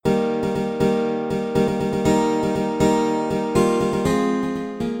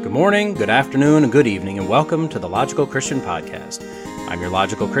Good morning, good afternoon, and good evening, and welcome to the Logical Christian Podcast. I'm your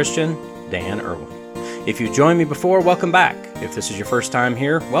Logical Christian, Dan Irwin. If you've joined me before, welcome back. If this is your first time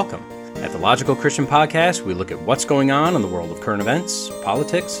here, welcome. At the Logical Christian Podcast, we look at what's going on in the world of current events,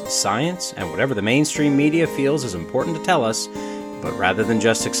 politics, science, and whatever the mainstream media feels is important to tell us, but rather than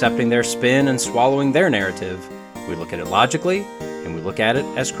just accepting their spin and swallowing their narrative, we look at it logically, and we look at it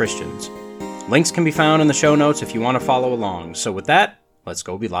as Christians. Links can be found in the show notes if you want to follow along. So with that, let's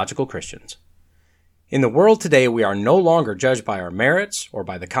go be logical Christians. In the world today, we are no longer judged by our merits or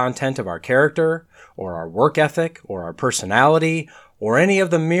by the content of our character or our work ethic or our personality or any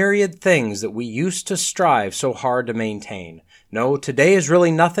of the myriad things that we used to strive so hard to maintain. No, today is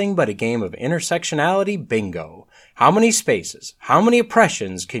really nothing but a game of intersectionality bingo. How many spaces, how many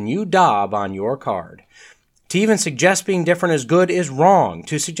oppressions can you daub on your card? To even suggest being different is good is wrong.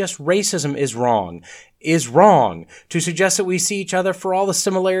 To suggest racism is wrong. To suggest that we see each other for all the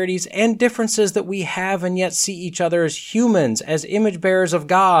similarities and differences that we have and yet see each other as humans, as image bearers of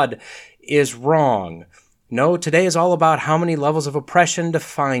God, is wrong. No, today is all about how many levels of oppression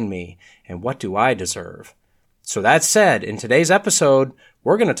define me and what do I deserve. So that said, in today's episode,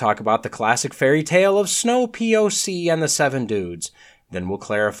 we're going to talk about the classic fairy tale of Snow POC and the Seven Dudes. Then we'll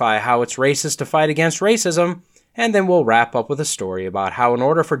clarify how it's racist to fight against racism, and then we'll wrap up with a story about how in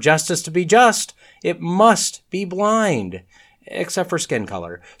order for justice to be just, it must be blind, except for skin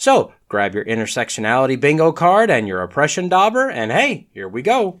color. So, grab your intersectionality bingo card and your oppression dauber, and hey, here we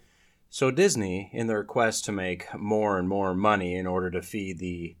go. So Disney, in their quest to make more and more money in order to feed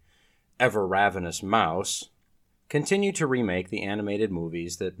the ever-ravenous mouse, continue to remake the animated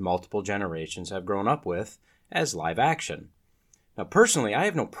movies that multiple generations have grown up with as live action. Now, personally, I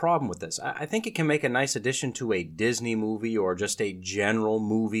have no problem with this. I think it can make a nice addition to a Disney movie or just a general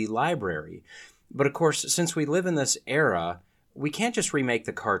movie library. But of course, since we live in this era, we can't just remake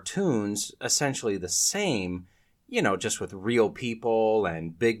the cartoons essentially the same, just with real people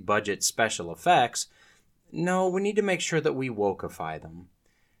and big budget special effects. No, we need to make sure that we wokeify them.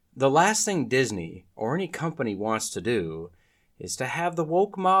 The last thing Disney or any company wants to do is to have the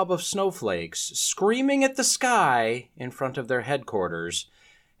woke mob of snowflakes screaming at the sky in front of their headquarters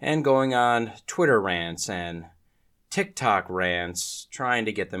and going on Twitter rants and TikTok rants trying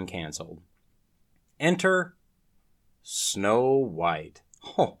to get them canceled. Enter Snow White.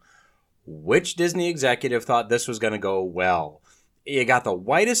 Oh, which Disney executive thought this was going to go well? You got the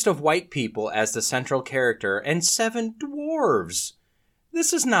whitest of white people as the central character and 7 dwarves.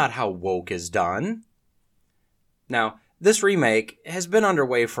 This is not how woke is done. Now, this remake has been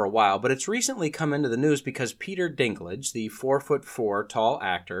underway for a while, but it's recently come into the news because Peter Dinklage, the 4'4" tall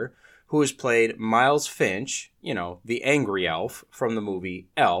actor who has played Miles Finch, the angry elf from the movie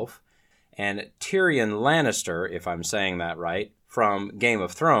Elf, and Tyrion Lannister, if I'm saying that right, from Game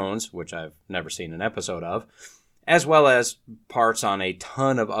of Thrones, which I've never seen an episode of, as well as parts on a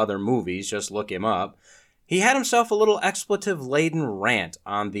ton of other movies, just look him up. He had himself a little expletive-laden rant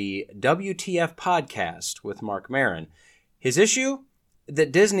on the WTF podcast with Mark Maron. His issue?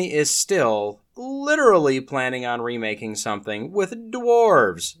 That Disney is still literally planning on remaking something with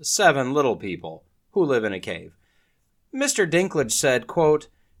dwarves, 7 little people, who live in a cave. Mr. Dinklage said, quote,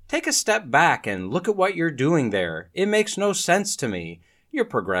 "Take a step back and look at what you're doing there. It makes no sense to me. You're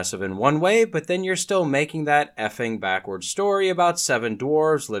progressive in one way, but then you're still making that effing backward story about 7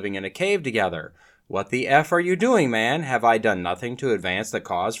 dwarves living in a cave together. What the F are you doing, man? Have I done nothing to advance the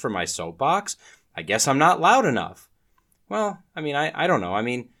cause for my soapbox? I guess I'm not loud enough." Well, I don't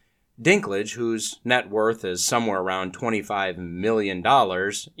know. Dinklage, whose net worth is somewhere around $25 million,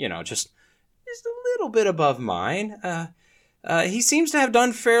 just a little bit above mine. He seems to have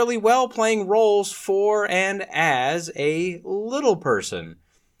done fairly well playing roles for and as a little person.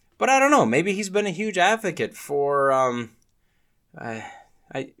 But I don't know. Maybe he's been a huge advocate for, I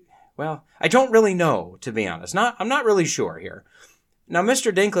don't really know, to be honest. I'm not really sure here. Now,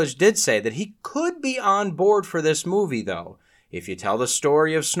 Mr. Dinklage did say that he could be on board for this movie, though. If you tell the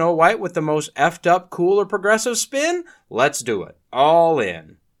story of Snow White with the most effed up, cool, or progressive spin, let's do it. All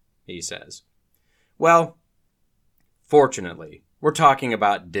in, he says. Well, fortunately, we're talking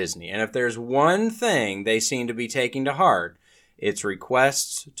about Disney, and if there's one thing they seem to be taking to heart, it's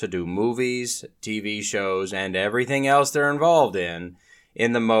requests to do movies, TV shows, and everything else they're involved in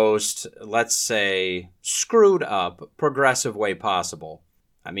the most, let's say, screwed up, progressive way possible.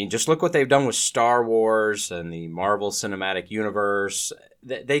 Just look what they've done with Star Wars and the Marvel Cinematic Universe.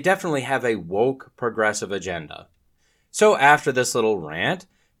 They definitely have a woke, progressive agenda. So after this little rant,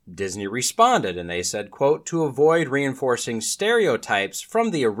 Disney responded and they said, quote, "To avoid reinforcing stereotypes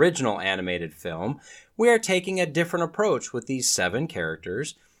from the original animated film, we are taking a different approach with these 7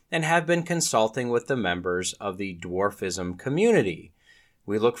 characters and have been consulting with the members of the dwarfism community.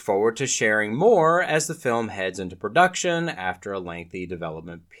 We look forward to sharing more as the film heads into production after a lengthy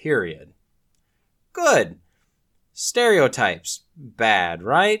development period. Good. Stereotypes. Bad,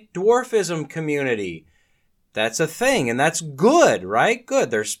 right? Dwarfism community. That's a thing, and that's good, right?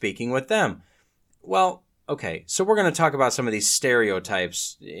 Good. They're speaking with them. Well, okay, so we're going to talk about some of these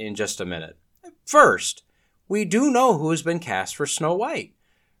stereotypes in just a minute. First, we do know who has been cast for Snow White.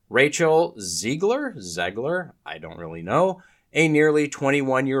 Rachel Zegler, I don't really know, a nearly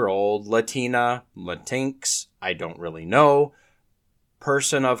 21-year-old Latina, Latinx, I don't really know,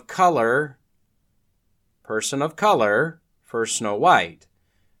 person of color for Snow White,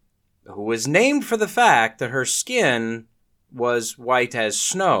 who was named for the fact that her skin was white as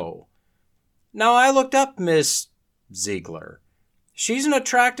snow. Now, I looked up Miss Ziegler. She's an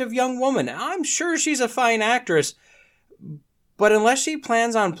attractive young woman. I'm sure she's a fine actress, but unless she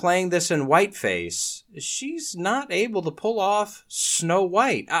plans on playing this in whiteface, she's not able to pull off Snow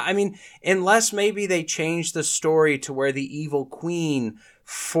White. I mean, unless maybe they changed the story to where the evil queen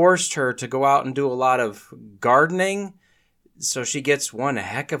forced her to go out and do a lot of gardening, so she gets one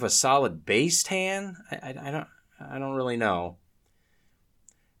heck of a solid base tan. I don't really know.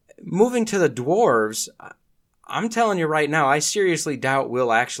 Moving to the dwarves, I'm telling you right now, I seriously doubt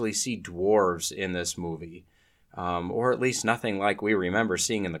we'll actually see dwarves in this movie. Or at least nothing like we remember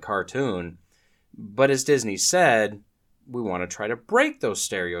seeing in the cartoon. But as Disney said, we want to try to break those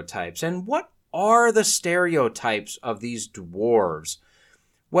stereotypes. And what are the stereotypes of these dwarves?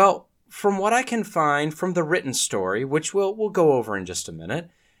 Well, from what I can find from the written story, which we'll go over in just a minute,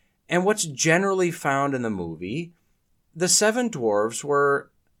 and what's generally found in the movie, the 7 dwarves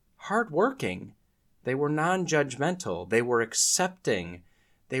were hardworking. They were non-judgmental. They were accepting.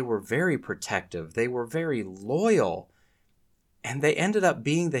 They were very protective. They were very loyal. And they ended up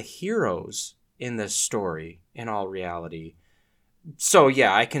being the heroes in this story, in all reality. So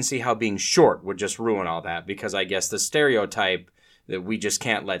yeah, I can see how being short would just ruin all that, because I guess the stereotype that we just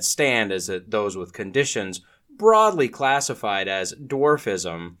can't let stand is that those with conditions broadly classified as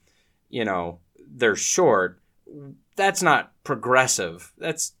dwarfism, they're short. That's not progressive.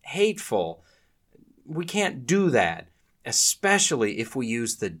 That's hateful. We can't do that, especially if we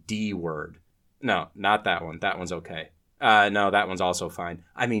use the D word. No, not that one. That one's okay. No, that one's also fine.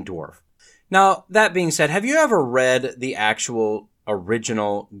 I mean dwarf. Now, that being said, have you ever read the actual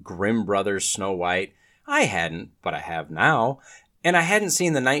original Grimm Brothers Snow White? I hadn't, but I have now. And I hadn't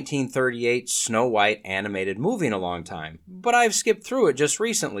seen the 1938 Snow White animated movie in a long time. But I've skipped through it just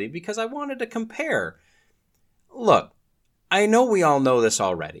recently because I wanted to compare. Look, I know we all know this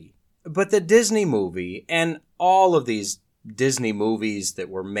already, but the Disney movie and all of these Disney movies that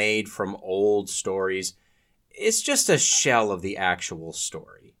were made from old stories, it's just a shell of the actual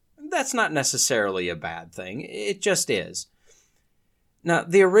story. That's not necessarily a bad thing. It just is. Now,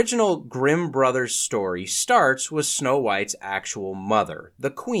 the original Grimm Brothers story starts with Snow White's actual mother, the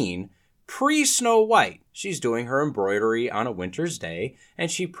queen, pre-Snow White. She's doing her embroidery on a winter's day,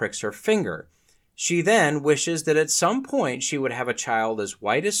 and she pricks her finger. She then wishes that at some point she would have a child as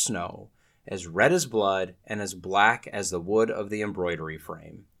white as snow, as red as blood, and as black as the wood of the embroidery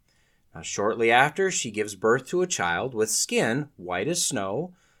frame. Now, shortly after, she gives birth to a child with skin white as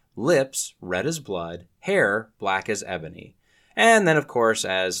snow, lips red as blood, hair black as ebony. And then, of course,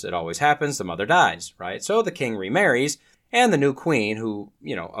 as it always happens, the mother dies, right? So the king remarries, and the new queen, who,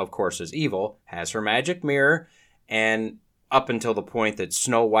 of course is evil, has her magic mirror, and up until the point that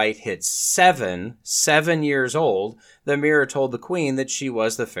Snow White hit 7 years old, the mirror told the queen that she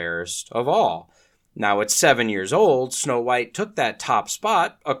was the fairest of all. Now, at 7 years old, Snow White took that top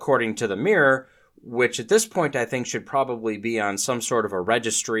spot, according to the mirror, which at this point I think should probably be on some sort of a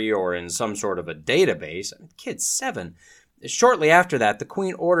registry or in some sort of a database. Kid's 7. Shortly after that, the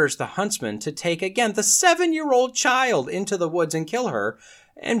queen orders the huntsman to take again the 7-year-old child into the woods and kill her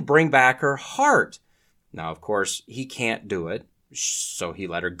and bring back her heart. Now, of course, he can't do it, so he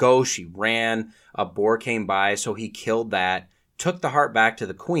let her go. She ran. A boar came by, so he killed that, took the heart back to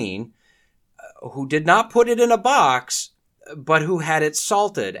the queen, who did not put it in a box, but who had it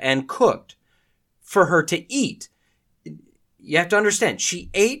salted and cooked for her to eat. You have to understand,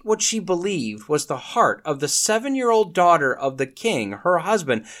 she ate what she believed was the heart of the 7-year-old daughter of the king, her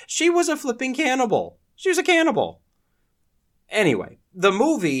husband. She was a flipping cannibal. She was a cannibal. Anyway, the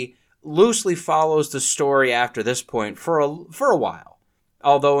movie loosely follows the story after this point for a while.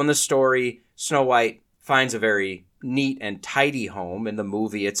 Although in the story, Snow White finds a very neat and tidy home. In the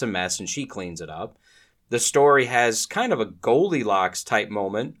movie, it's a mess and she cleans it up. The story has kind of a Goldilocks type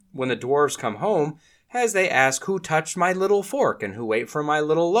moment when the dwarves come home as they ask who touched my little fork and who ate from my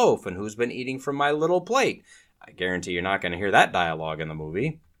little loaf and who's been eating from my little plate. I guarantee you're not going to hear that dialogue in the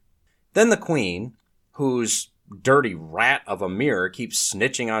movie. Then the queen, whose dirty rat of a mirror keeps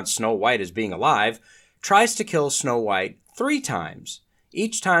snitching on Snow White as being alive, tries to kill Snow White 3 times.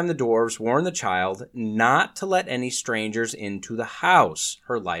 Each time the dwarves warn the child not to let any strangers into the house.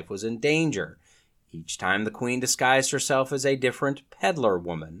 Her life was in danger. Each time the queen disguised herself as a different peddler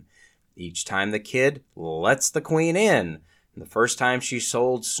woman. Each time the kid lets the queen in. The first time she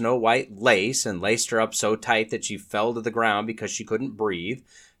sold Snow White lace and laced her up so tight that she fell to the ground because she couldn't breathe.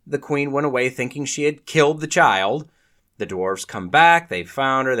 The queen went away thinking she had killed the child. The dwarves come back, they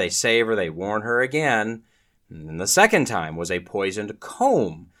found her, they save her, they warn her again. And the second time was a poisoned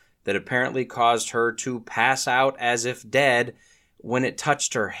comb that apparently caused her to pass out as if dead when it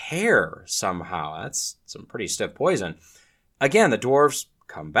touched her hair somehow. That's some pretty stiff poison. Again, the dwarves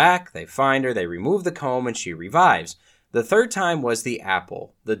come back, they find her, they remove the comb, and she revives. The third time was the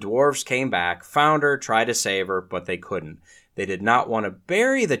apple. The dwarves came back, found her, tried to save her, but they couldn't. They did not want to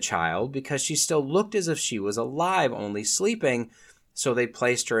bury the child because she still looked as if she was alive, only sleeping, so they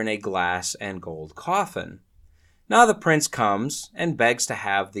placed her in a glass and gold coffin. Now the prince comes and begs to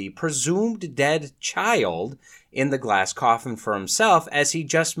have the presumed dead child in the glass coffin for himself, as he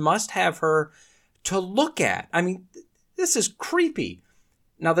just must have her to look at. I mean, this is creepy.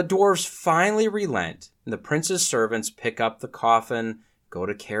 Now the dwarves finally relent, and the prince's servants pick up the coffin, go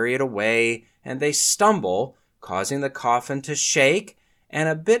to carry it away, and they stumble, causing the coffin to shake and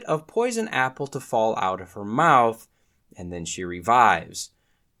a bit of poison apple to fall out of her mouth, and then she revives.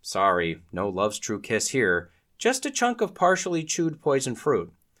 Sorry, no love's true kiss here. Just a chunk of partially chewed poison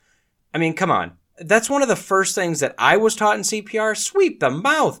fruit. I mean, come on. That's one of the first things that I was taught in CPR. Sweep the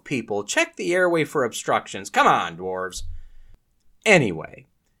mouth, people. Check the airway for obstructions. Come on, dwarves. Anyway,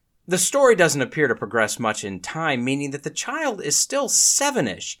 the story doesn't appear to progress much in time, meaning that the child is still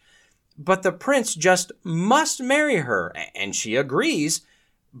 7-ish. But the prince just must marry her, and she agrees.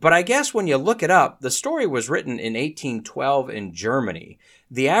 But I guess when you look it up, the story was written in 1812 in Germany.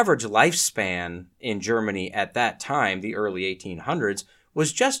 The average lifespan in Germany at that time, the early 1800s,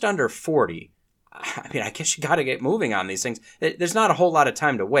 was just under 40. I mean, I guess you got to get moving on these things. There's not a whole lot of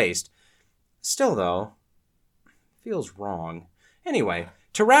time to waste. Still, though, feels wrong. Anyway,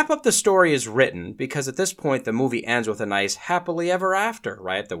 to wrap up the story is written, because at this point the movie ends with a nice happily ever after,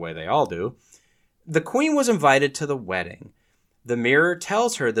 right? The way they all do. The queen was invited to the wedding. The mirror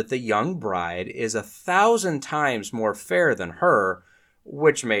tells her that the young bride is 1,000 times more fair than her,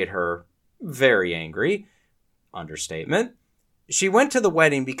 which made her very angry. Understatement. She went to the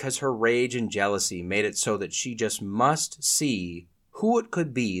wedding because her rage and jealousy made it so that she just must see who it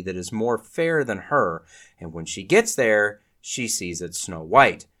could be that is more fair than her, and when she gets there, she sees it's Snow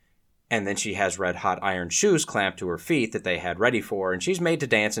White. And then she has red-hot iron shoes clamped to her feet that they had ready for her, and she's made to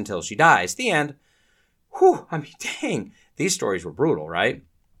dance until she dies. The end. Whew, I mean, dang. These stories were brutal, right?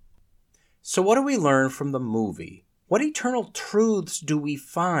 So what do we learn from the movie? What eternal truths do we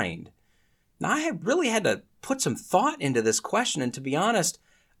find? Now, I have really had to put some thought into this question, and to be honest,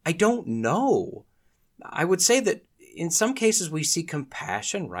 I don't know. I would say that in some cases we see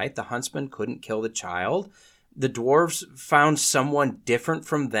compassion, right? The huntsman couldn't kill the child. The dwarves found someone different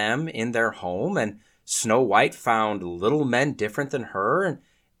from them in their home, and Snow White found little men different than her,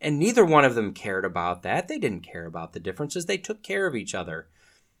 and neither one of them cared about that. They didn't care about the differences. They took care of each other.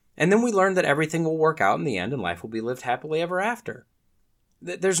 And then we learned that everything will work out in the end and life will be lived happily ever after.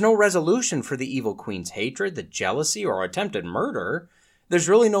 There's no resolution for the evil queen's hatred, the jealousy, or attempted murder. There's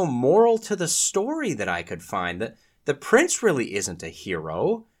really no moral to the story that I could find. The prince really isn't a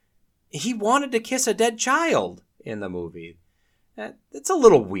hero. He wanted to kiss a dead child in the movie. That's a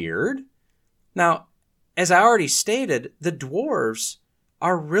little weird. Now, as I already stated, the dwarves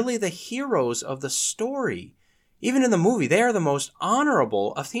are really the heroes of the story. Even in the movie, they are the most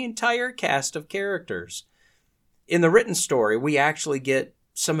honorable of the entire cast of characters. In the written story, we actually get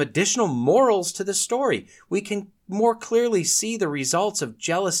some additional morals to the story. We can more clearly see the results of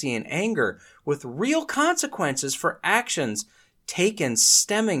jealousy and anger with real consequences for actions taken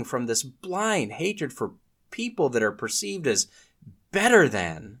stemming from this blind hatred for people that are perceived as better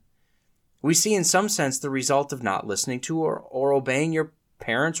than. We see in some sense the result of not listening to or obeying your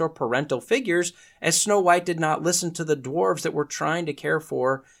parents or parental figures, as Snow White did not listen to the dwarves that were trying to care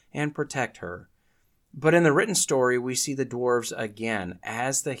for and protect her. But in the written story, we see the dwarves again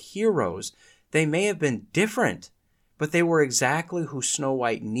as the heroes. They may have been different, but they were exactly who Snow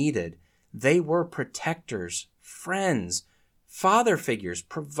White needed. They were protectors, friends, father figures,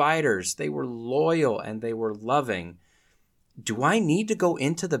 providers. They were loyal and they were loving. Do I need to go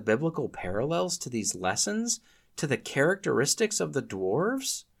into the biblical parallels to these lessons, to the characteristics of the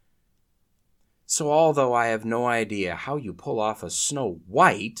dwarves? So although I have no idea how you pull off a Snow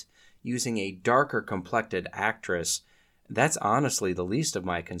White using a darker complected actress, that's honestly the least of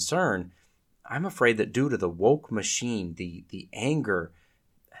my concern. I'm afraid that due to the woke machine, the anger,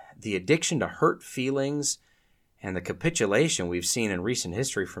 the addiction to hurt feelings, and the capitulation we've seen in recent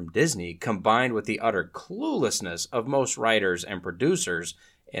history from Disney, combined with the utter cluelessness of most writers and producers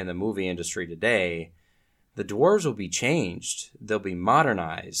in the movie industry today, the dwarves will be changed, they'll be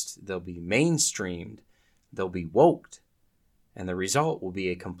modernized, they'll be mainstreamed, they'll be woked, and the result will be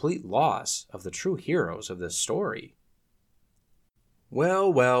a complete loss of the true heroes of this story.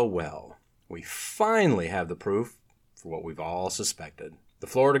 Well, well, well, we finally have the proof for what we've all suspected. The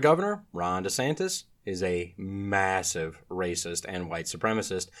Florida governor, Ron DeSantis, is a massive racist and white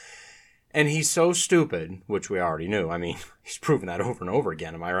supremacist, and he's so stupid, which we already knew, I mean, he's proven that over and over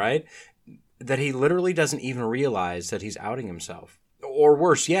again, am I right? That he literally doesn't even realize that he's outing himself. Or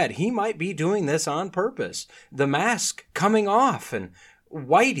worse yet, he might be doing this on purpose. The mask coming off, and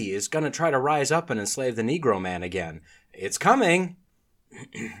Whitey is going to try to rise up and enslave the Negro man again. It's coming.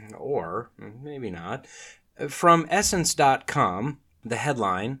 Or maybe not. From Essence.com, the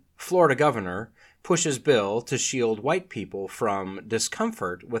headline, Florida governor pushes bill to shield white people from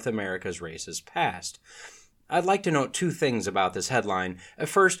discomfort with America's racist past. I'd like to note two things about this headline.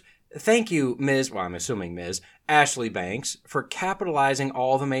 First, thank you, I'm assuming Ms. Ashley Banks, for capitalizing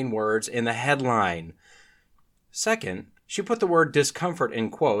all the main words in the headline. Second, she put the word discomfort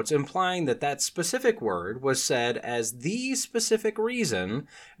in quotes, implying that that specific word was said as the specific reason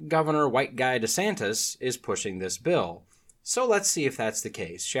Governor White Guy DeSantis is pushing this bill. So let's see if that's the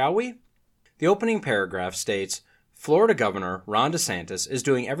case, shall we? The opening paragraph states, Florida Governor Ron DeSantis is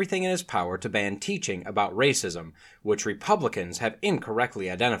doing everything in his power to ban teaching about racism, which Republicans have incorrectly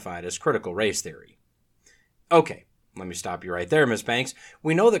identified as critical race theory. Okay, let me stop you right there, Ms. Banks.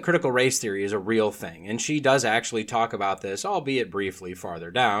 We know that critical race theory is a real thing, and she does actually talk about this, albeit briefly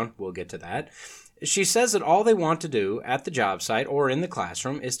farther down. We'll get to that. She says that all they want to do at the job site or in the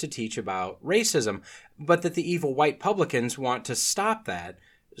classroom is to teach about racism, but that the evil white publicans want to stop that,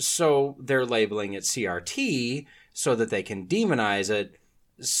 so they're labeling it CRT so that they can demonize it,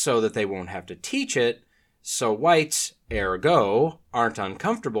 so that they won't have to teach it, so whites, ergo, aren't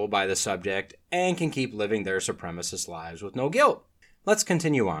uncomfortable by the subject and can keep living their supremacist lives with no guilt. Let's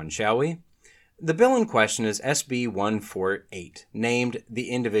continue on, shall we? The bill in question is SB 148, named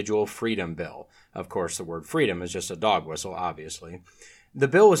the Individual Freedom Bill. Of course, the word freedom is just a dog whistle, obviously. The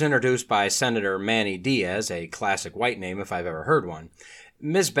bill was introduced by Senator Manny Diaz, a classic white name if I've ever heard one.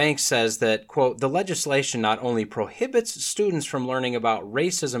 Ms. Banks says that, quote, the legislation not only prohibits students from learning about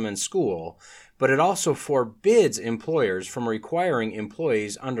racism in school, but it also forbids employers from requiring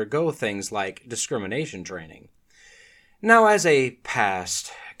employees undergo things like discrimination training. Now, as a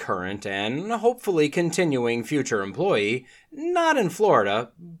past, current, and hopefully continuing future employee, not in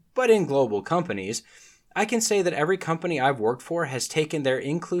Florida, but in global companies, I can say that every company I've worked for has taken their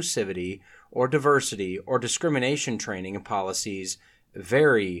inclusivity or diversity or discrimination training and policies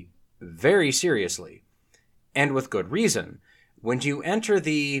very, very seriously, and with good reason. When you enter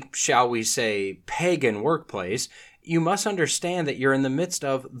the, shall we say, pagan workplace, you must understand that you're in the midst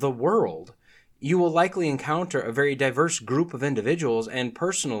of the world. You will likely encounter a very diverse group of individuals, and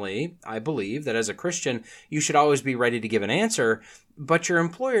personally, I believe that as a Christian, you should always be ready to give an answer, but your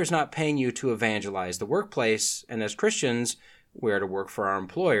employer is not paying you to evangelize the workplace, and as Christians, we are to work for our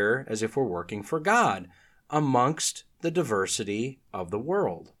employer as if we're working for God, amongst the diversity of the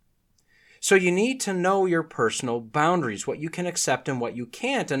world. So you need to know your personal boundaries, what you can accept and what you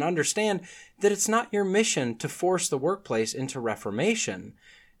can't, and understand that it's not your mission to force the workplace into reformation.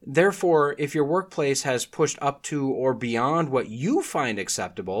 Therefore, if your workplace has pushed up to or beyond what you find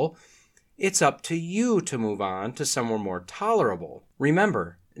acceptable, it's up to you to move on to somewhere more tolerable.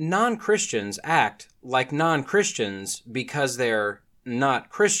 Remember, non-Christians act like non-Christians because they're not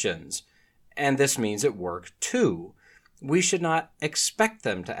Christians, and this means at work too. We should not expect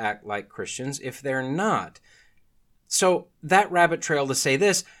them to act like Christians if they're not. So that rabbit trail to say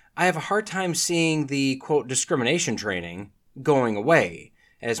this, I have a hard time seeing the, quote, discrimination training going away,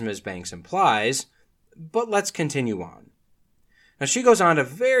 as Ms. Banks implies, but let's continue on. Now she goes on to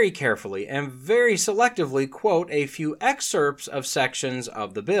very carefully and very selectively quote a few excerpts of sections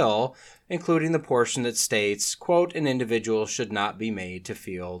of the bill, including the portion that states, quote, an individual should not be made to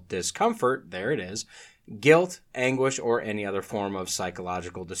feel discomfort, there it is, guilt, anguish, or any other form of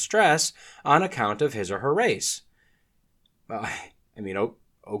psychological distress on account of his or her race.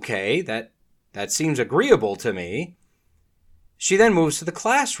 Okay, that seems agreeable to me. She then moves to the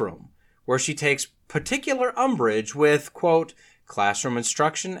classroom, where she takes particular umbrage with, quote, classroom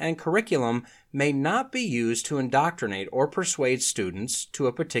instruction and curriculum may not be used to indoctrinate or persuade students to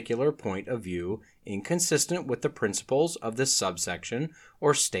a particular point of view inconsistent with the principles of this subsection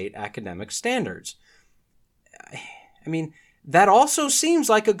or state academic standards. I mean, that also seems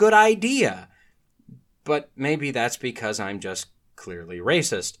like a good idea, but maybe that's because I'm just clearly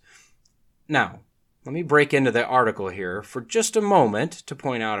racist. Now, let me break into the article here for just a moment to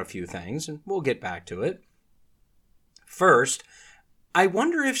point out a few things, and we'll get back to it. First, I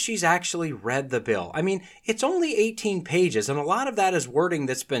wonder if she's actually read the bill. I mean, it's only 18 pages, and a lot of that is wording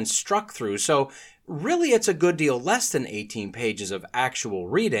that's been struck through, so really it's a good deal less than 18 pages of actual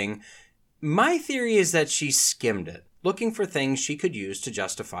reading. My theory is that she skimmed it, looking for things she could use to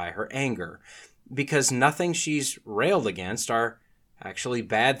justify her anger, because nothing she's railed against are actually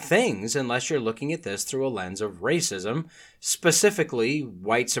bad things unless you're looking at this through a lens of racism, specifically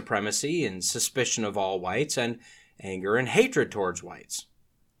white supremacy and suspicion of all whites, and anger and hatred towards whites.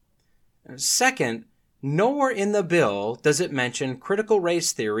 Second, nowhere in the bill does it mention critical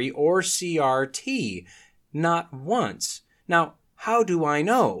race theory or CRT. Not once. Now, how do I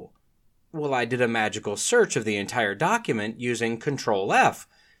know? Well, I did a magical search of the entire document using Control F.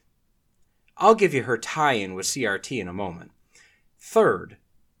 I'll give you her tie-in with CRT in a moment. Third,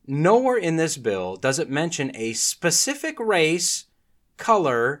 nowhere in this bill does it mention a specific race,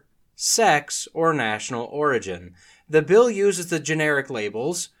 color, sex, or national origin. The bill uses the generic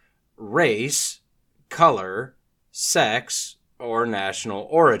labels race, color, sex, or national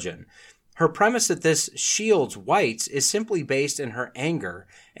origin. Her premise that this shields whites is simply based in her anger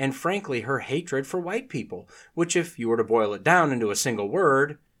and, frankly, her hatred for white people, which, if you were to boil it down into a single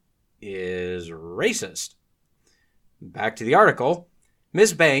word, is racist. Back to the article.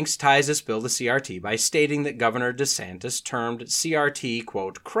 Ms. Banks ties this bill to CRT by stating that Governor DeSantis termed CRT,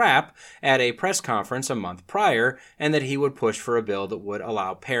 quote, crap at a press conference a month prior, and that he would push for a bill that would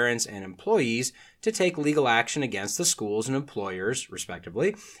allow parents and employees to take legal action against the schools and employers,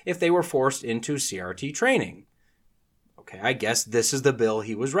 respectively, if they were forced into CRT training. Okay, I guess this is the bill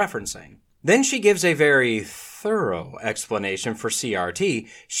he was referencing. Then she gives a very thorough explanation for CRT.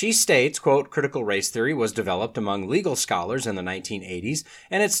 She states, quote, critical race theory was developed among legal scholars in the 1980s,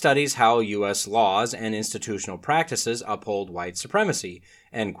 and it studies how U.S. laws and institutional practices uphold white supremacy,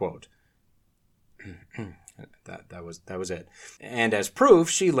 end quote. That was it. And as proof,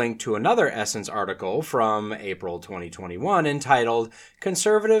 she linked to another Essence article from April 2021 entitled,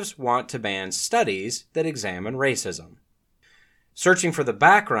 Conservatives Want to Ban Studies That Examine Racism. Searching for the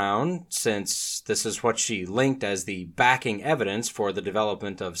background, since this is what she linked as the backing evidence for the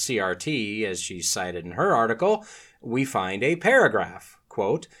development of CRT, as she cited in her article, we find a paragraph,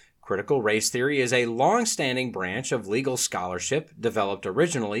 quote, critical race theory is a long-standing branch of legal scholarship developed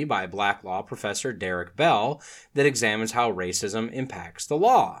originally by black law professor Derek Bell that examines how racism impacts the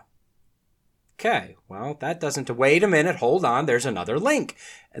law. Okay, well, that doesn't... Wait a minute, hold on, there's another link.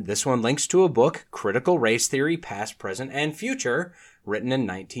 This one links to a book, Critical Race Theory, Past, Present, and Future, written in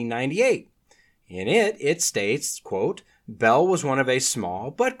 1998. In it states, quote, Bell was one of a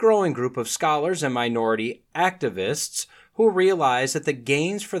small but growing group of scholars and minority activists who realized that the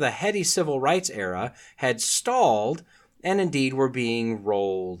gains for the heady civil rights era had stalled and indeed were being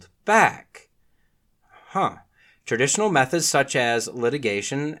rolled back. Traditional methods such as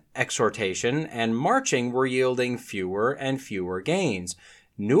litigation, exhortation, and marching were yielding fewer and fewer gains.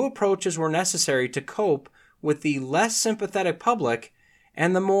 New approaches were necessary to cope with the less sympathetic public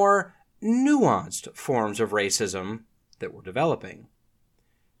and the more nuanced forms of racism that were developing.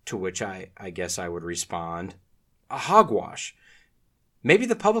 To which I guess I would respond, a hogwash. Maybe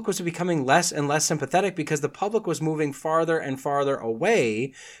the public was becoming less and less sympathetic because the public was moving farther and farther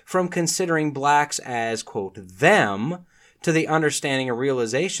away from considering blacks as, quote, them, to the understanding and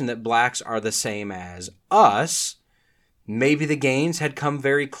realization that blacks are the same as us. Maybe the gains had come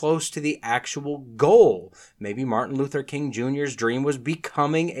very close to the actual goal. Maybe Martin Luther King Jr.'s dream was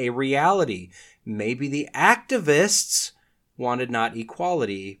becoming a reality. Maybe the activists wanted not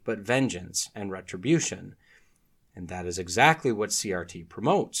equality, but vengeance and retribution. And that is exactly what CRT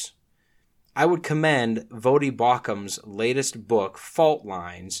promotes. I would commend Vodi Baucham's latest book, Fault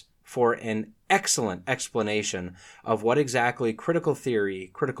Lines, for an excellent explanation of what exactly critical theory,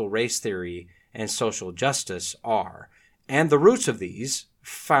 critical race theory, and social justice are, and the roots of these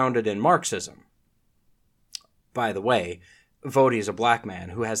founded in Marxism. By the way, Vodi is a black man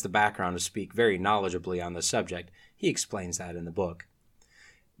who has the background to speak very knowledgeably on the subject. He explains that in the book.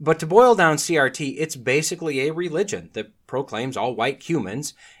 But to boil down CRT, it's basically a religion that proclaims all white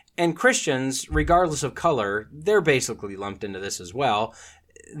humans and Christians, regardless of color, they're basically lumped into this as well,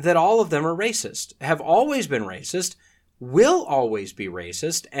 that all of them are racist, have always been racist, will always be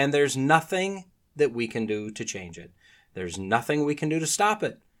racist, and there's nothing that we can do to change it. There's nothing we can do to stop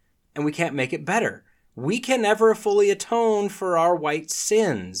it, and we can't make it better. We can never fully atone for our white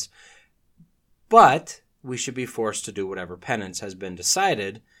sins, but we should be forced to do whatever penance has been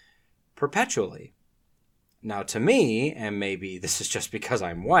decided perpetually. Now, to me, and maybe this is just because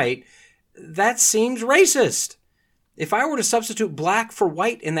I'm white, that seems racist. If I were to substitute black for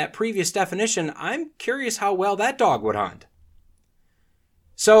white in that previous definition, I'm curious how well that dog would hunt.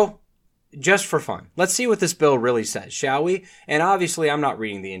 So, just for fun, let's see what this bill really says, shall we? And obviously, I'm not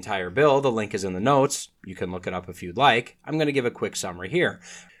reading the entire bill. The link is in the notes. You can look it up if you'd like. I'm going to give a quick summary here.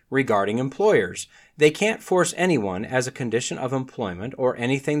 Regarding employers, they can't force anyone as a condition of employment or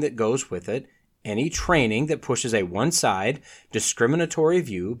anything that goes with it, any training that pushes a one-side, discriminatory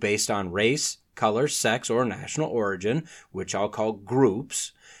view based on race, color, sex, or national origin, which I'll call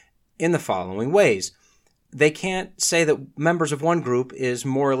groups, in the following ways. They can't say that members of one group is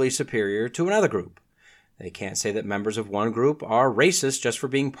morally superior to another group. They can't say that members of one group are racist just for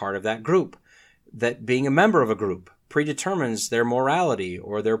being part of that group. That being a member of a group predetermines their morality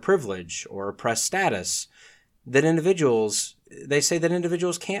or their privilege or oppressed status. That they say that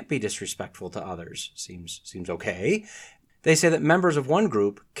individuals can't be disrespectful to others. Seems okay. They say that members of one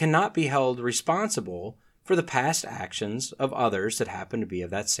group cannot be held responsible for the past actions of others that happen to be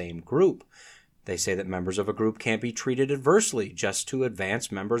of that same group. They say that members of a group can't be treated adversely just to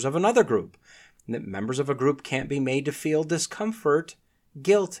advance members of another group. And that members of a group can't be made to feel discomfort,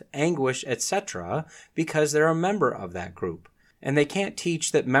 guilt, anguish, etc. because they're a member of that group. And they can't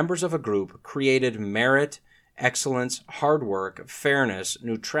teach that members of a group created merit, excellence, hard work, fairness,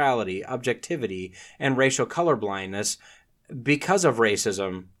 neutrality, objectivity, and racial colorblindness because of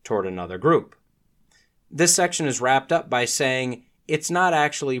racism toward another group. This section is wrapped up by saying it's not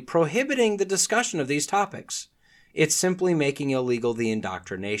actually prohibiting the discussion of these topics. It's simply making illegal the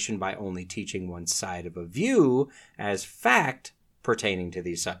indoctrination by only teaching one side of a view as fact pertaining to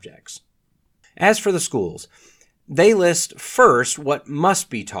these subjects. As for the schools, they list first what must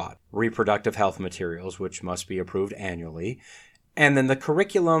be taught, reproductive health materials, which must be approved annually, and then the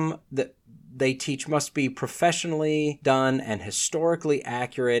curriculum that they teach must be professionally done and historically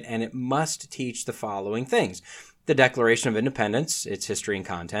accurate, and it must teach the following things: the Declaration of Independence, its history and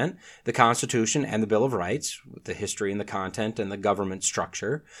content, the Constitution and the Bill of Rights, with the history and the content and the government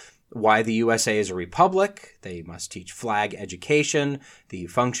structure, why the USA is a republic. They must teach flag education, the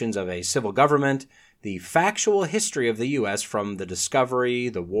functions of a civil government, the factual history of the U.S. from the discovery,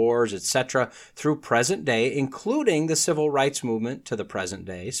 the wars, etc., through present day, including the civil rights movement to the present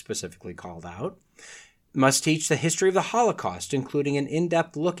day, specifically called out. Must teach the history of the Holocaust, including an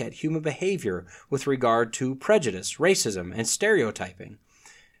in-depth look at human behavior with regard to prejudice, racism, and stereotyping.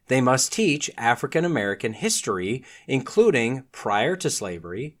 They must teach African American history, including prior to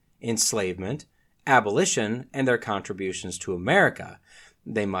slavery, enslavement, abolition, and their contributions to America.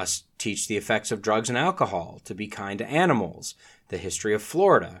 They must teach the effects of drugs and alcohol, to be kind to animals, the history of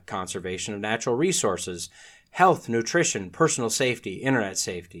Florida, conservation of natural resources, health, nutrition, personal safety, internet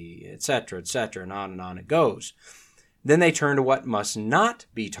safety, etc., and on it goes. Then they turn to what must not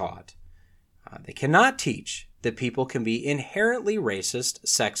be taught. They cannot teach that people can be inherently racist,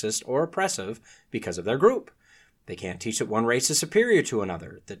 sexist, or oppressive because of their group. They can't teach that one race is superior to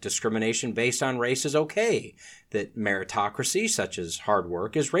another, that discrimination based on race is okay, that meritocracy, such as hard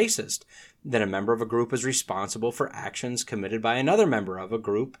work, is racist, that a member of a group is responsible for actions committed by another member of a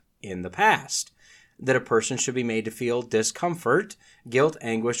group in the past, that a person should be made to feel discomfort, guilt,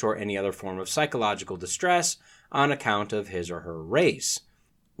 anguish, or any other form of psychological distress on account of his or her race.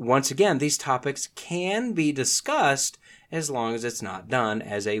 Once again, these topics can be discussed as long as it's not done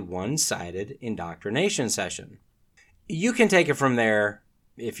as a one-sided indoctrination session. You can take it from there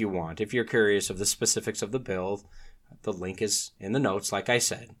if you want. If you're curious of the specifics of the bill, the link is in the notes, like I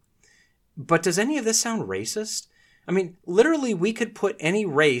said. But does any of this sound racist? I mean, literally, we could put any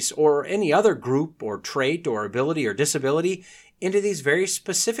race or any other group or trait or ability or disability into these very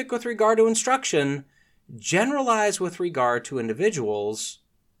specific with regard to instruction, generalized with regard to individuals'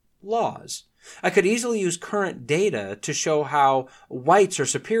 laws. I could easily use current data to show how whites are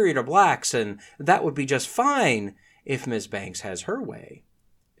superior to blacks, and that would be just fine if Ms. Banks has her way.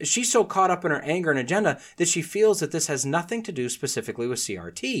 She's so caught up in her anger and agenda that she feels that this has nothing to do specifically with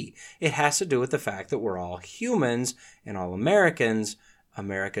CRT. It has to do with the fact that we're all humans and all Americans.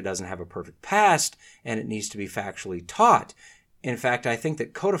 America doesn't have a perfect past, and it needs to be factually taught. In fact, I think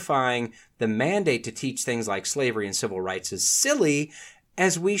that codifying the mandate to teach things like slavery and civil rights is silly,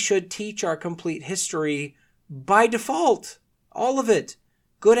 as we should teach our complete history by default, all of it,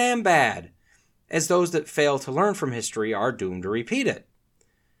 good and bad, as those that fail to learn from history are doomed to repeat it.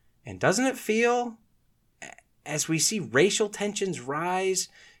 And doesn't it feel, as we see racial tensions rise,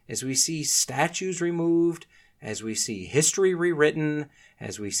 as we see statues removed, as we see history rewritten,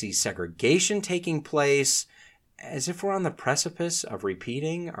 as we see segregation taking place, as if we're on the precipice of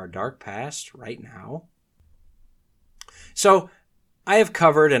repeating our dark past right now? So, I have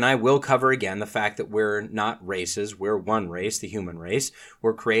covered, and I will cover again, the fact that we're not races. We're one race, the human race.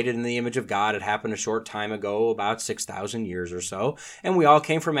 We're created in the image of God. It happened a short time ago, about 6,000 years or so. And we all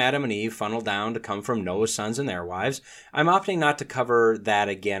came from Adam and Eve, funneled down to come from Noah's sons and their wives. I'm opting not to cover that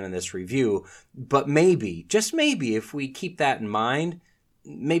again in this review. But maybe, just maybe, if we keep that in mind,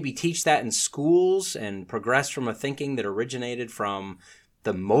 maybe teach that in schools and progress from a thinking that originated from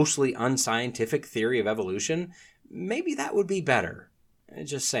the mostly unscientific theory of evolution, maybe that would be better.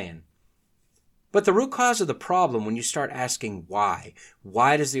 Just saying. But the root cause of the problem, when you start asking why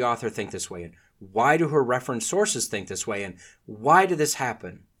does the author think this way, and why do her reference sources think this way, and why did this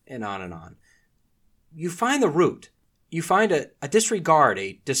happen, and on, you find the root. You find a disregard,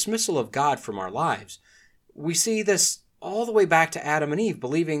 a dismissal of God from our lives. We see this all the way back to Adam and Eve,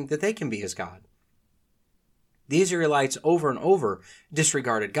 believing that they can be as God. The Israelites over and over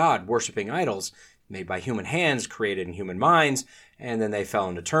disregarded God, worshiping idols made by human hands, created in human minds, and then they fell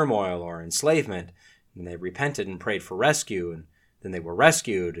into turmoil or enslavement, and they repented and prayed for rescue, and then they were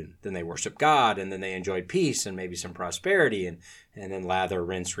rescued, and then they worshiped God, and then they enjoyed peace and maybe some prosperity, and then lather,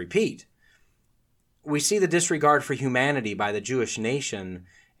 rinse, repeat. We see the disregard for humanity by the Jewish nation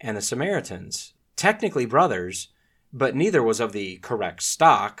and the Samaritans, technically brothers, but neither was of the correct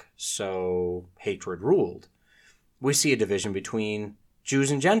stock, so hatred ruled. We see a division between Jews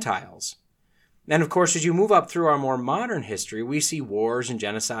and Gentiles. And of course, as you move up through our more modern history, we see wars and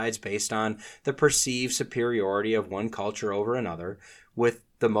genocides based on the perceived superiority of one culture over another, with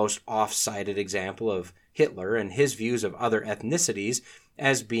the most off-sided example of Hitler and his views of other ethnicities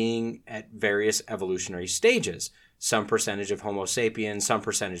as being at various evolutionary stages. Some percentage of Homo sapiens, some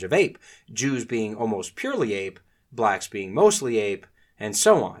percentage of ape, Jews being almost purely ape, blacks being mostly ape, and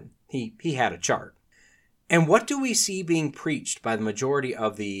so on. He had a chart. And what do we see being preached by the majority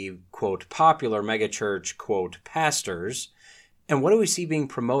of the, quote, popular megachurch, quote, pastors? And what do we see being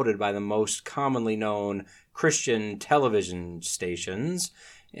promoted by the most commonly known Christian television stations?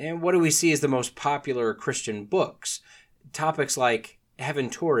 And what do we see as the most popular Christian books? Topics like heaven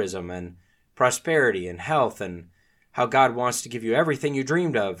tourism and prosperity and health and how God wants to give you everything you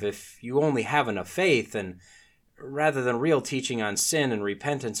dreamed of if you only have enough faith, and rather than real teaching on sin and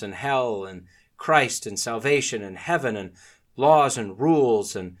repentance and hell and Christ and salvation and heaven and laws and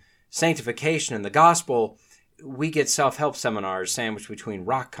rules and sanctification and the gospel, we get self-help seminars sandwiched between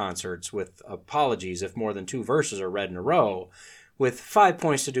rock concerts with apologies if more than 2 verses are read in a row, with 5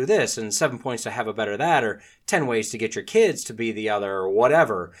 points to do this and 7 points to have a better that, or 10 ways to get your kids to be the other, or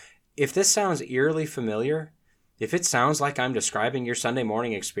whatever. If this sounds eerily familiar, if it sounds like I'm describing your Sunday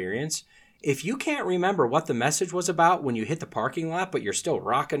morning experience, if you can't remember what the message was about when you hit the parking lot, but you're still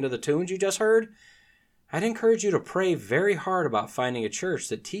rocking to the tunes you just heard, I'd encourage you to pray very hard about finding a church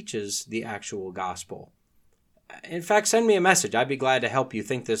that teaches the actual gospel. In fact, send me a message. I'd be glad to help you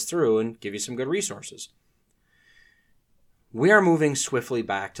think this through and give you some good resources. We are moving swiftly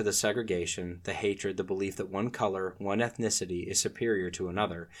back to the segregation, the hatred, the belief that one color, one ethnicity is superior to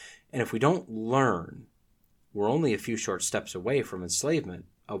another. And if we don't learn, we're only a few short steps away from enslavement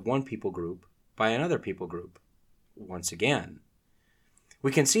of one people group by another people group. Once again,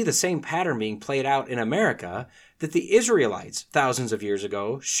 we can see the same pattern being played out in America that the Israelites thousands of years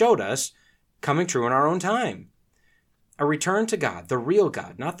ago showed us coming true in our own time. A return to God, the real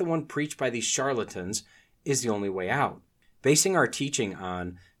God, not the one preached by these charlatans, is the only way out. Basing our teaching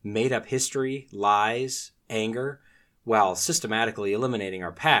on made-up history, lies, anger, while systematically eliminating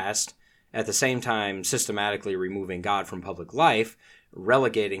our past, at the same time systematically removing God from public life,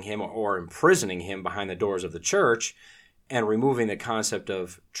 relegating him or imprisoning him behind the doors of the church, and removing the concept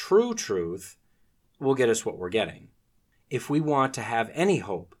of true truth, will get us what we're getting. If we want to have any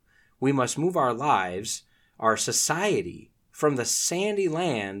hope, we must move our lives, our society, from the sandy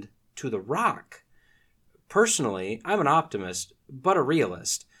land to the rock. Personally, I'm an optimist, but a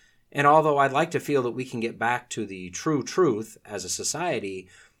realist, and although I'd like to feel that we can get back to the true truth as a society,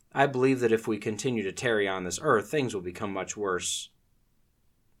 I believe that if we continue to tarry on this earth, things will become much worse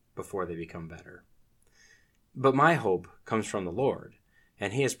before they become better. But my hope comes from the Lord,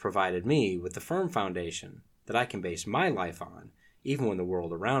 and He has provided me with the firm foundation that I can base my life on, even when the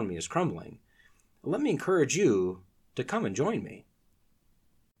world around me is crumbling. Let me encourage you to come and join me.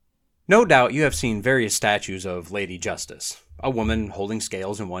 No doubt you have seen various statues of Lady Justice, a woman holding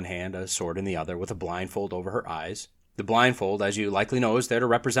scales in one hand, a sword in the other, with a blindfold over her eyes. The blindfold, as you likely know, is there to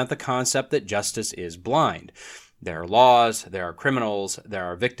represent the concept that justice is blind. There are laws, there are criminals, there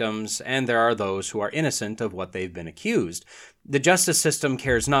are victims, and there are those who are innocent of what they've been accused. The justice system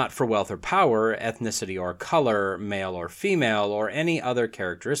cares not for wealth or power, ethnicity or color, male or female, or any other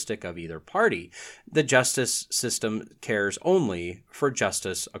characteristic of either party. The justice system cares only for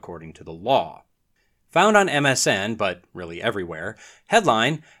justice according to the law. Found on MSN, but really everywhere,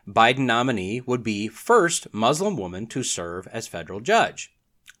 headline, Biden nominee would be first Muslim woman to serve as federal judge.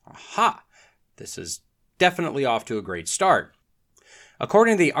 Aha! This is definitely off to a great start.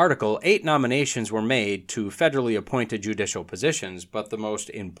 According to the article, 8 nominations were made to federally appointed judicial positions, but the most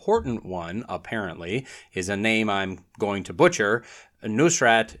important one, apparently, is a name I'm going to butcher,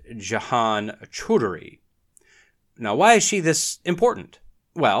 Nusrat Jahan Choudhury. Now, why is she this important?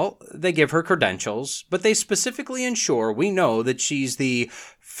 Well, they give her credentials, but they specifically ensure we know that she's the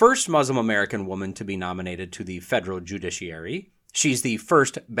first Muslim American woman to be nominated to the federal judiciary. She's the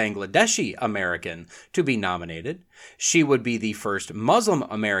first Bangladeshi American to be nominated. She would be the first Muslim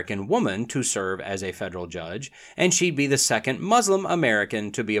American woman to serve as a federal judge, and she'd be the second Muslim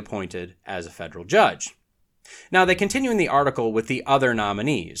American to be appointed as a federal judge. Now, they continue in the article with the other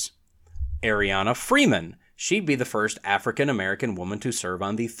nominees. Ariana Freeman. She'd be the first African American woman to serve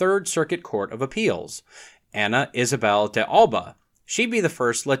on the Third Circuit Court of Appeals. Ana Isabel de Alba. She'd be the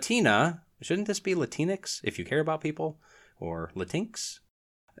first Latina, shouldn't this be Latinx if you care about people, or Latinx,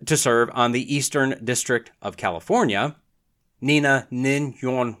 to serve on the Eastern District of California. Nina Nin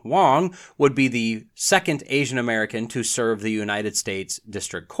Yon Wong would be the second Asian American to serve the United States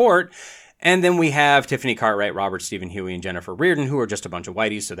District Court. And then we have Tiffany Cartwright, Robert Stephen Huey, and Jennifer Reardon, who are just a bunch of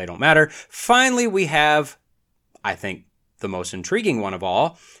whiteys, so they don't matter. Finally, we have, I think, the most intriguing one of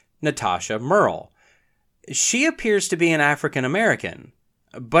all, Natasha Merle. She appears to be an African American,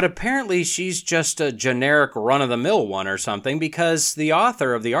 but apparently she's just a generic run-of-the-mill one or something because the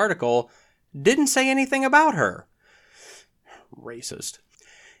author of the article didn't say anything about her. Racist.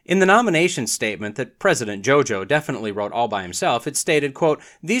 In the nomination statement that President Jojo definitely wrote all by himself, it stated, quote,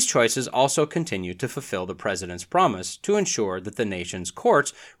 "These choices also continue to fulfill the president's promise to ensure that the nation's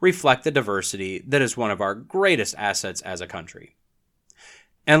courts reflect the diversity that is one of our greatest assets as a country."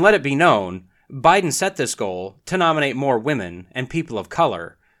 And let it be known, Biden set this goal to nominate more women and people of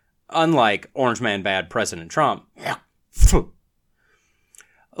color, unlike Orange Man Bad President Trump.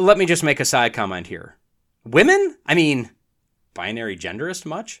 Let me just make a side comment here. Women? I mean, binary genderist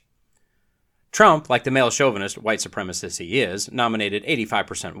much? Trump, like the male chauvinist white supremacist he is, nominated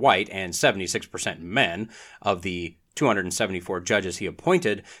 85% white and 76% men of the 274 judges he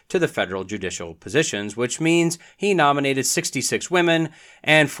appointed to the federal judicial positions, which means he nominated 66 women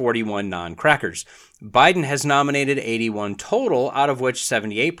and 41 non-crackers. Biden has nominated 81 total, out of which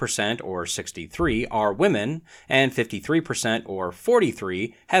 78%, or 63, are women, and 53%, or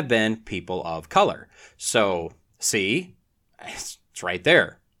 43, have been people of color. So, see? It's right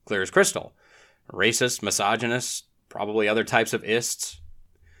there. Clear as crystal. Racist, misogynist, probably other types of ists.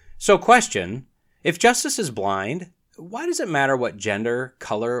 So question, if justice is blind, why does it matter what gender,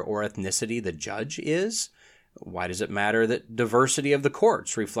 color, or ethnicity the judge is? Why does it matter that diversity of the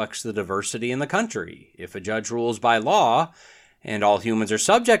courts reflects the diversity in the country? If a judge rules by law, and all humans are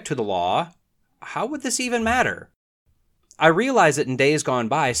subject to the law, how would this even matter? I realize that in days gone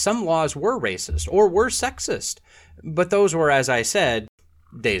by, some laws were racist or were sexist, but those were, as I said,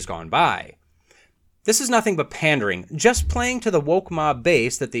 days gone by. This is nothing but pandering, just playing to the woke mob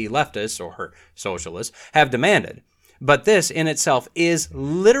base that the leftists, or socialists, have demanded. But this in itself is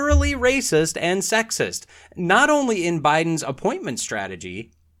literally racist and sexist, not only in Biden's appointment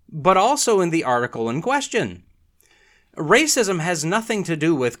strategy, but also in the article in question. Racism has nothing to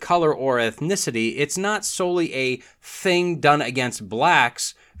do with color or ethnicity. It's not solely a thing done against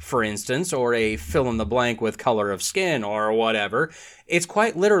blacks, for instance, or a fill in the blank with color of skin or whatever. It's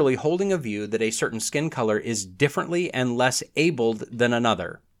quite literally holding a view that a certain skin color is differently and less abled than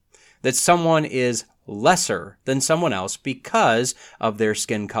another. That someone is lesser than someone else because of their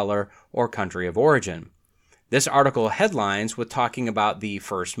skin color or country of origin. This article headlines with talking about the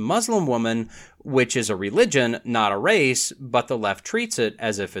first Muslim woman, which is a religion, not a race, but the left treats it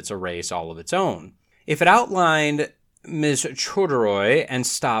as if it's a race all of its own. If it outlined Ms. Choudhury and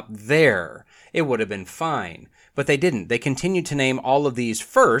stopped there, it would have been fine. But they didn't. They continued to name all of these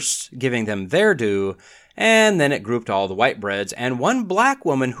firsts, giving them their due, and then it grouped all the white breads and one black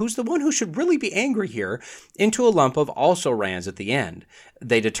woman, who's the one who should really be angry here, into a lump of also-rans at the end.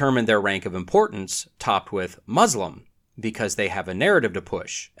 They determined their rank of importance, topped with Muslim, because they have a narrative to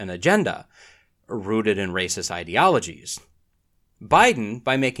push, an agenda, rooted in racist ideologies. Biden,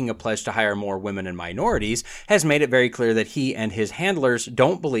 by making a pledge to hire more women and minorities, has made it very clear that he and his handlers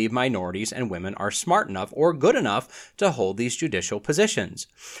don't believe minorities and women are smart enough or good enough to hold these judicial positions.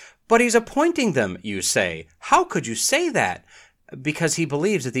 But he's appointing them, you say. How could you say that? Because he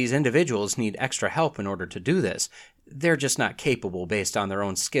believes that these individuals need extra help in order to do this. They're just not capable based on their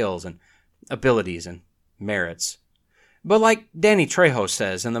own skills and abilities and merits. But like Danny Trejo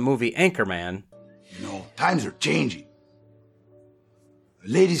says in the movie Anchorman, times are changing.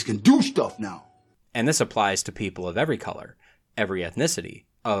 Ladies can do stuff now. And this applies to people of every color, every ethnicity,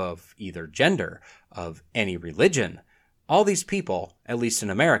 of either gender, of any religion. All these people, at least in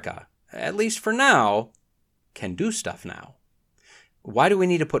America, at least for now, can do stuff now. Why do we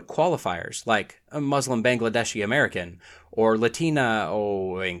need to put qualifiers like a Muslim Bangladeshi American or Latina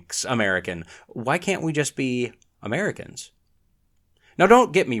American? Why can't we just be Americans? Now,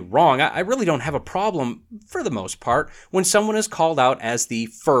 don't get me wrong. I really don't have a problem, for the most part, when someone is called out as the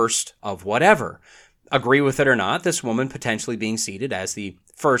first of whatever. Agree with it or not, this woman potentially being seated as the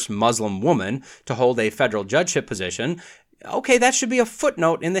first Muslim woman to hold a federal judgeship position, okay, that should be a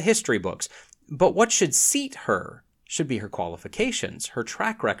footnote in the history books. But what should seat her should be her qualifications, her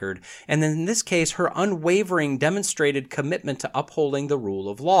track record, and in this case, her unwavering demonstrated commitment to upholding the rule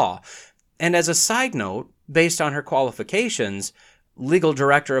of law. And as a side note, based on her qualifications, legal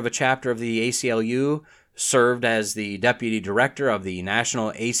director of a chapter of the ACLU, served as the deputy director of the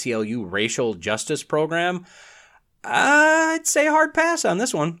National ACLU Racial Justice Program. I'd say hard pass on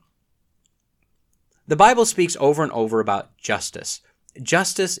this one. The Bible speaks over and over about justice.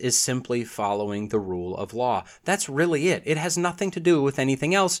 Justice is simply following the rule of law. That's really it. It has nothing to do with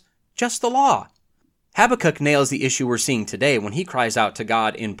anything else, just the law. Habakkuk nails the issue we're seeing today when he cries out to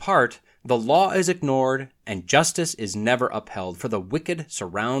God in part, "The law is ignored, and justice is never upheld, for the wicked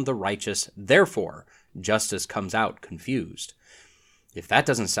surround the righteous. Therefore, justice comes out confused." If that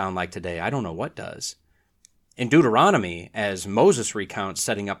doesn't sound like today, I don't know what does. In Deuteronomy, as Moses recounts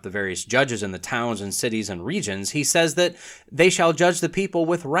setting up the various judges in the towns and cities and regions, he says that they shall judge the people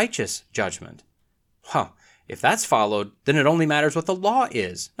with righteous judgment. If that's followed, then it only matters what the law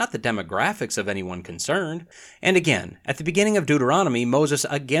is, not the demographics of anyone concerned. And again, at the beginning of Deuteronomy, Moses,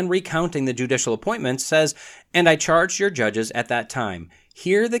 again recounting the judicial appointments, says, "And I charged your judges at that time,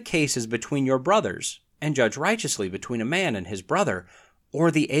 hear the cases between your brothers, and judge righteously between a man and his brother, or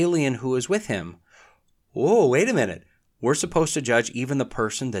the alien who is with him." Whoa, wait a minute. We're supposed to judge even the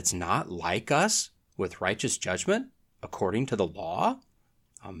person that's not like us with righteous judgment, according to the law?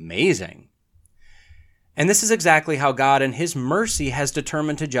 Amazing. And this is exactly how God in his mercy has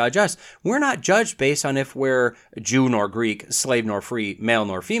determined to judge us. We're not judged based on if we're Jew nor Greek, slave nor free, male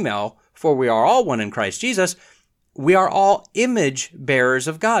nor female, for we are all one in Christ Jesus. We are all image bearers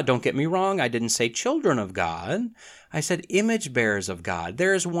of God. Don't get me wrong, I didn't say children of God. I said image bearers of God.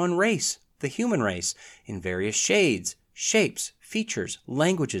 There is one race, the human race, in various shades, shapes, features,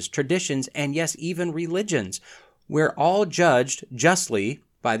 languages, traditions, and yes, even religions. We're all judged justly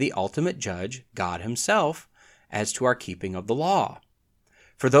by the ultimate judge, God himself, as to our keeping of the law.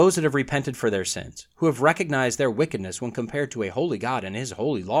 For those that have repented for their sins, who have recognized their wickedness when compared to a holy God and his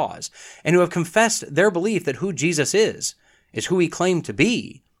holy laws, and who have confessed their belief that who Jesus is who he claimed to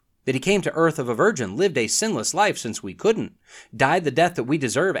be, that he came to earth of a virgin, lived a sinless life since we couldn't, died the death that we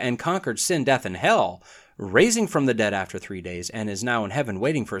deserve, and conquered sin, death, and hell, raising from the dead after 3 days, and is now in heaven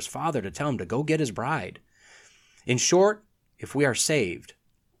waiting for his Father to tell him to go get his bride. In short, if we are saved,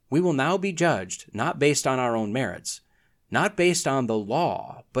 we will now be judged not based on our own merits, not based on the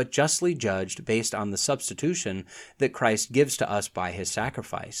law, but justly judged based on the substitution that Christ gives to us by his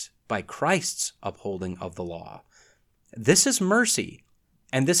sacrifice, by Christ's upholding of the law. This is mercy,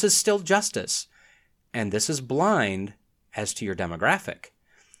 and this is still justice, and this is blind as to your demographic.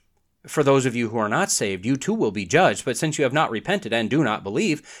 For those of you who are not saved, you too will be judged, but since you have not repented and do not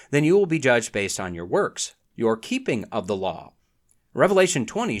believe, then you will be judged based on your works, your keeping of the law. Revelation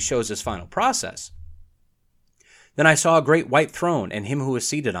 20 shows this final process. Then I saw a great white throne, and him who was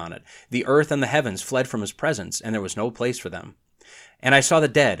seated on it. The earth and the heavens fled from his presence, and there was no place for them. And I saw the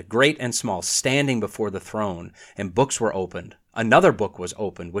dead, great and small, standing before the throne, and books were opened. Another book was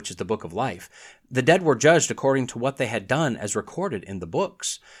opened, which is the book of life. The dead were judged according to what they had done as recorded in the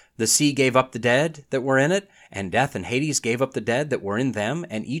books. The sea gave up the dead that were in it, and death and Hades gave up the dead that were in them,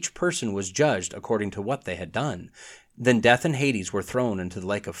 and each person was judged according to what they had done. Then death and Hades were thrown into the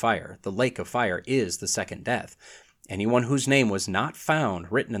lake of fire. The lake of fire is the second death. Anyone whose name was not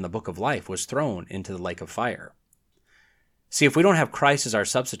found written in the book of life was thrown into the lake of fire. See, if we don't have Christ as our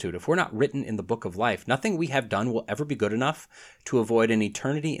substitute, if we're not written in the book of life, nothing we have done will ever be good enough to avoid an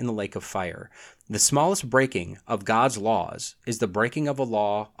eternity in the lake of fire. The smallest breaking of God's laws is the breaking of a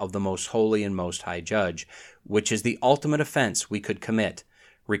law of the most holy and most high judge, which is the ultimate offense we could commit,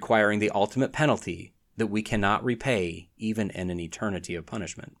 requiring the ultimate penalty that we cannot repay even in an eternity of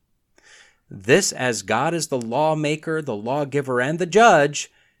punishment. This, as God is the lawmaker, the lawgiver, and the judge,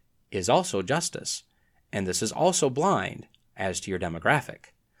 is also justice. And this is also blind as to your demographic.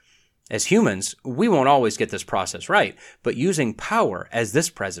 As humans, we won't always get this process right, but using power as this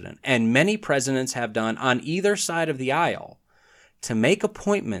president, and many presidents have done on either side of the aisle, to make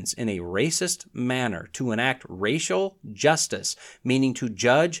appointments in a racist manner to enact racial justice, meaning to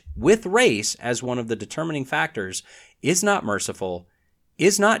judge with race as one of the determining factors, is not merciful,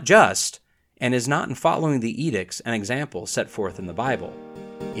 is not just, and is not in following the edicts and examples set forth in the Bible.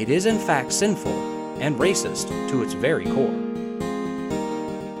 It is in fact sinful and racist to its very core.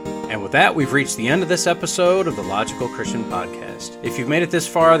 And with that, we've reached the end of this episode of the Logical Christian Podcast. If you've made it this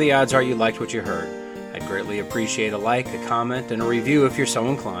far, the odds are you liked what you heard. I'd greatly appreciate a like, a comment, and a review if you're so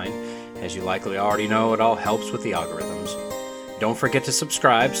inclined. As you likely already know, it all helps with the algorithms. Don't forget to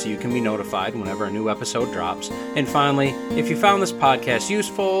subscribe so you can be notified whenever a new episode drops. And finally, if you found this podcast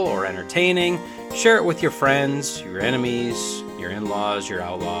useful or entertaining, share it with your friends, your enemies, your in-laws, your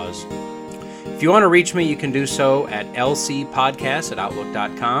outlaws. If you want to reach me, you can do so at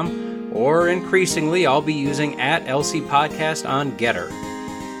lcpodcast@outlook.com, or increasingly, I'll be using @lcpodcast on Getter.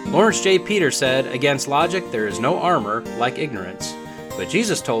 Lawrence J. Peter said, "Against logic there is no armor like ignorance. But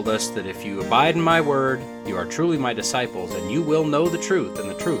Jesus told us that if you abide in my word, you are truly my disciples, and you will know the truth, and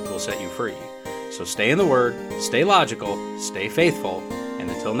the truth will set you free." So stay in the word, stay logical, stay faithful,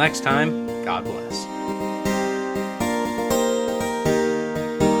 and until next time, God bless.